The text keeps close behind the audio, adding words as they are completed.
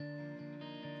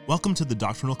Welcome to the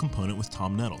Doctrinal Component with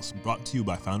Tom Nettles, brought to you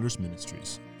by Founders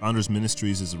Ministries. Founders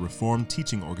Ministries is a Reformed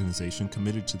teaching organization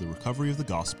committed to the recovery of the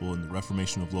gospel and the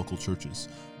reformation of local churches.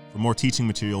 For more teaching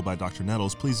material by Dr.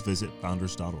 Nettles, please visit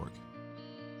founders.org.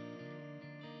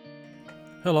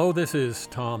 Hello, this is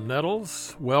Tom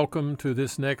Nettles. Welcome to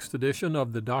this next edition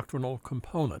of the Doctrinal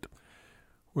Component.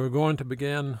 We're going to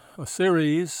begin a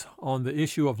series on the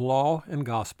issue of law and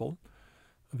gospel,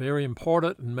 a very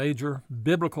important and major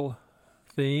biblical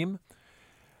theme,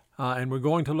 and we're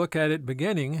going to look at it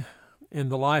beginning in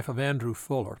the life of Andrew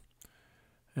Fuller.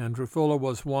 Andrew Fuller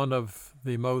was one of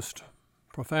the most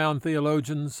profound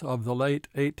theologians of the late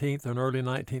 18th and early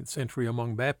 19th century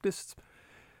among Baptists.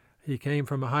 He came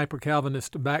from a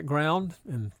hyper-Calvinist background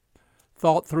and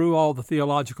thought through all the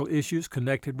theological issues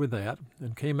connected with that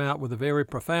and came out with a very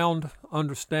profound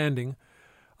understanding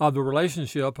of the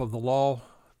relationship of the law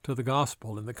to the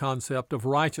gospel and the concept of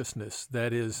righteousness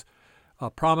that is a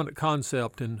prominent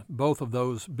concept in both of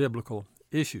those biblical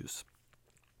issues.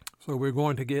 So we're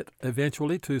going to get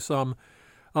eventually to some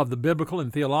of the biblical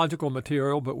and theological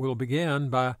material, but we'll begin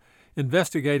by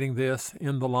investigating this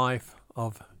in the life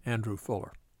of Andrew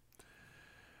Fuller.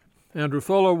 Andrew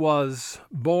Fuller was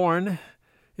born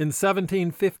in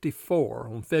 1754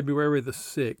 on February the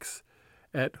 6th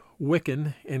at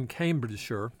Wicken in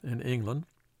Cambridgeshire in England.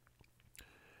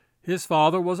 His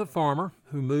father was a farmer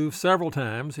who moved several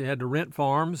times. He had to rent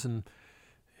farms, and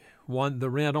the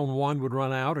rent on one would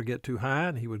run out or get too high,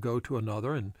 and he would go to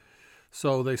another. And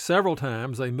so several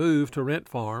times they moved to rent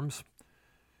farms.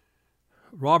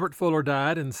 Robert Fuller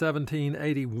died in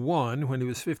 1781 when he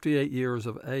was 58 years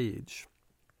of age.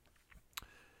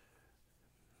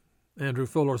 Andrew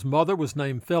Fuller's mother was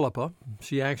named Philippa.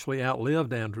 She actually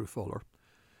outlived Andrew Fuller.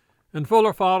 And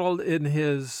Fuller followed in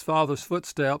his father's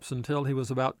footsteps until he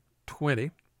was about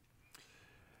 20.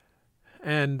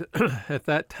 And at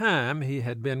that time, he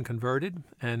had been converted,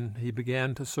 and he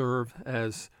began to serve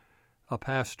as a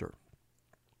pastor.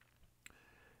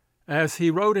 As he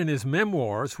wrote in his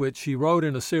memoirs, which he wrote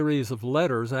in a series of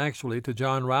letters, actually, to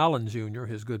John Ryland, Jr.,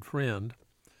 his good friend,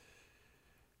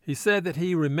 he said that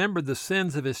he remembered the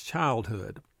sins of his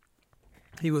childhood.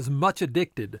 He was much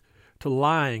addicted to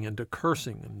lying and to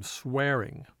cursing and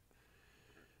swearing.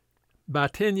 By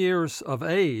 10 years of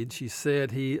age, he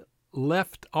said he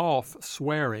left off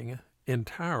swearing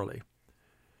entirely.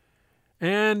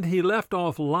 And he left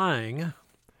off lying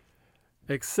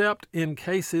except in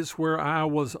cases where I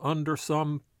was under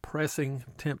some pressing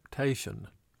temptation,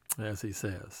 as he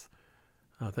says.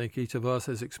 I think each of us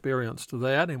has experienced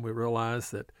that, and we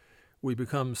realize that we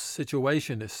become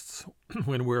situationists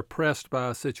when we're pressed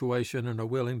by a situation and are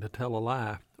willing to tell a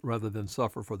lie rather than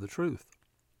suffer for the truth.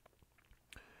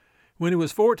 When he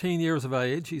was 14 years of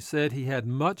age, he said he had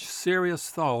much serious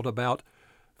thought about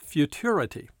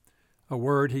futurity, a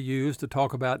word he used to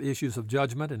talk about issues of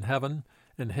judgment and heaven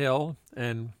and hell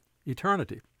and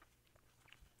eternity.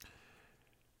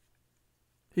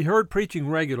 He heard preaching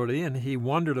regularly, and he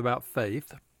wondered about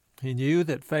faith. He knew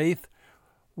that faith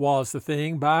was the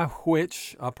thing by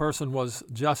which a person was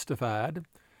justified,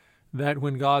 that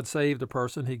when God saved a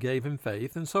person, he gave him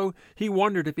faith. And so he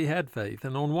wondered if he had faith.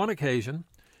 And on one occasion,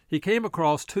 he came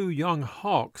across 2 young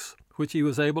hawks, which he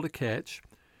was able to catch.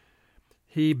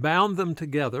 He bound them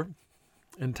together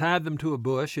and tied them to a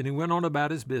bush, and he went on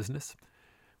about his business.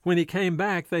 When he came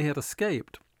back, they had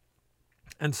escaped.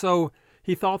 And so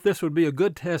he thought this would be a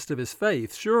good test of his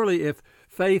faith. Surely if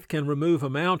faith can remove a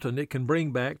mountain, it can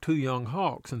bring back 2 young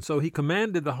hawks. And so he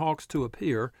commanded the hawks to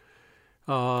appear.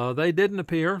 They didn't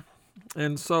appear,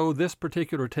 and so this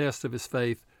particular test of his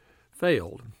faith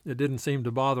failed. It didn't seem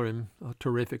to bother him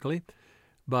terrifically,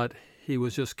 but he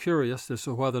was just curious as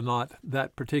to whether or not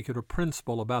that particular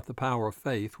principle about the power of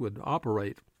faith would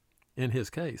operate in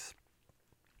his case.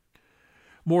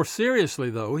 More seriously,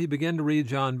 though, he began to read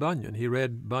John Bunyan. He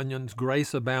read Bunyan's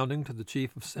Grace Abounding to the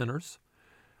Chief of Sinners,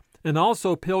 and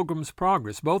also Pilgrim's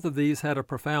Progress. Both of these had a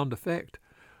profound effect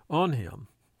on him.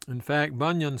 In fact,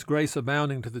 Bunyan's Grace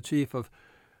Abounding to the Chief of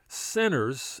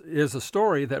Sinners is a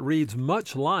story that reads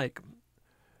much like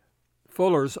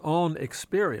Fuller's own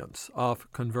experience of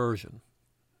conversion.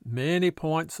 Many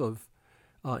points of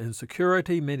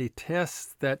insecurity, many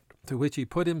tests to which he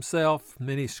put himself,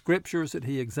 many scriptures that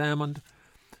he examined.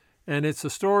 And it's a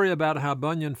story about how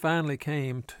Bunyan finally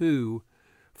came to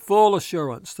full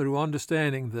assurance through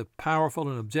understanding the powerful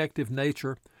and objective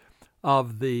nature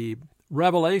of the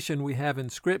revelation we have in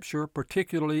Scripture,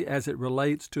 particularly as it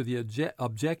relates to the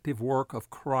objective work of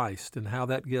Christ and how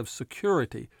that gives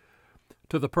security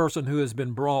to the person who has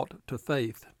been brought to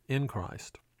faith in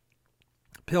Christ.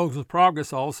 Pilgrim's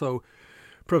Progress also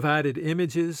provided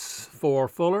images for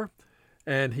Fuller,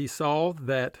 and he saw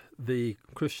that the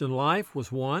Christian life was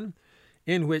one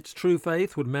in which true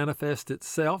faith would manifest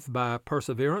itself by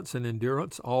perseverance and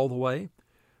endurance all the way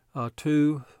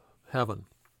to heaven.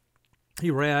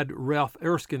 He read Ralph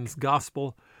Erskine's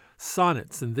Gospel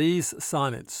Sonnets, and these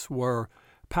sonnets were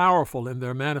powerful in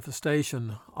their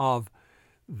manifestation of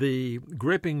the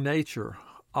gripping nature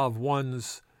of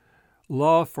one's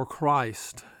love for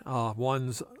Christ,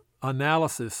 one's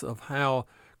analysis of how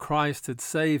Christ had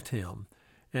saved him.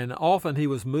 And often he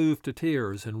was moved to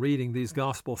tears in reading these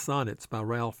gospel sonnets by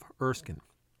Ralph Erskine.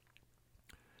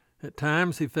 At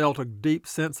times he felt a deep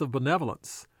sense of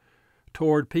benevolence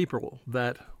toward people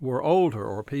that were older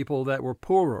or people that were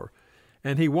poorer,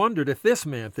 and he wondered if this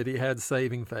meant that he had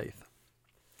saving faith.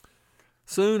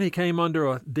 Soon he came under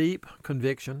a deep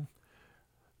conviction,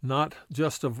 not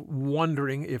just of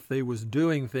wondering if they was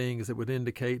doing things that would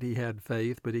indicate he had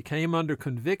faith, but he came under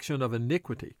conviction of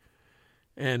iniquity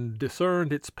and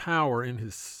discerned its power in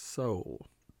his soul.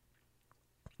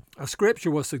 A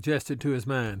scripture was suggested to his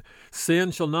mind: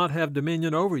 "Sin shall not have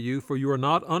dominion over you, for you are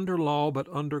not under law, but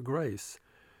under grace."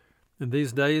 In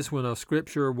these days, when a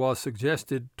scripture was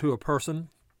suggested to a person,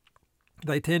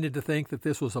 they tended to think that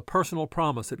this was a personal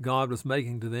promise that God was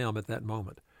making to them at that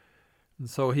moment. And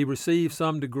so he received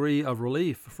some degree of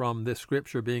relief from this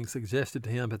scripture being suggested to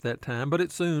him at that time, but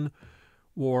it soon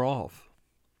wore off.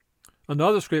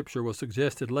 Another scripture was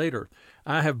suggested later: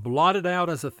 "I have blotted out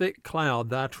as a thick cloud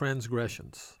thy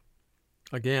transgressions."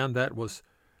 Again, that was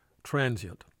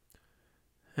transient.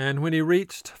 And when he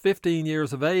reached 15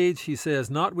 years of age, he says,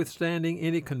 "Notwithstanding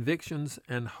any convictions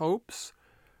and hopes,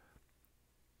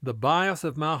 the bias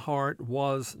of my heart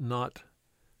was not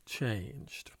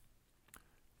changed."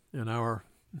 In our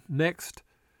next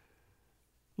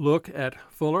look at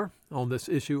Fuller on this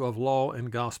issue of law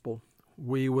and gospel,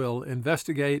 we will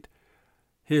investigate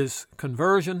his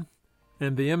conversion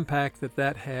and the impact that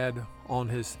that had on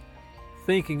his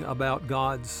thinking about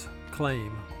God's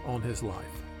claim on his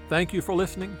life. Thank you for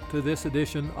listening to this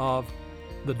edition of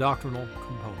The Doctrinal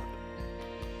Component.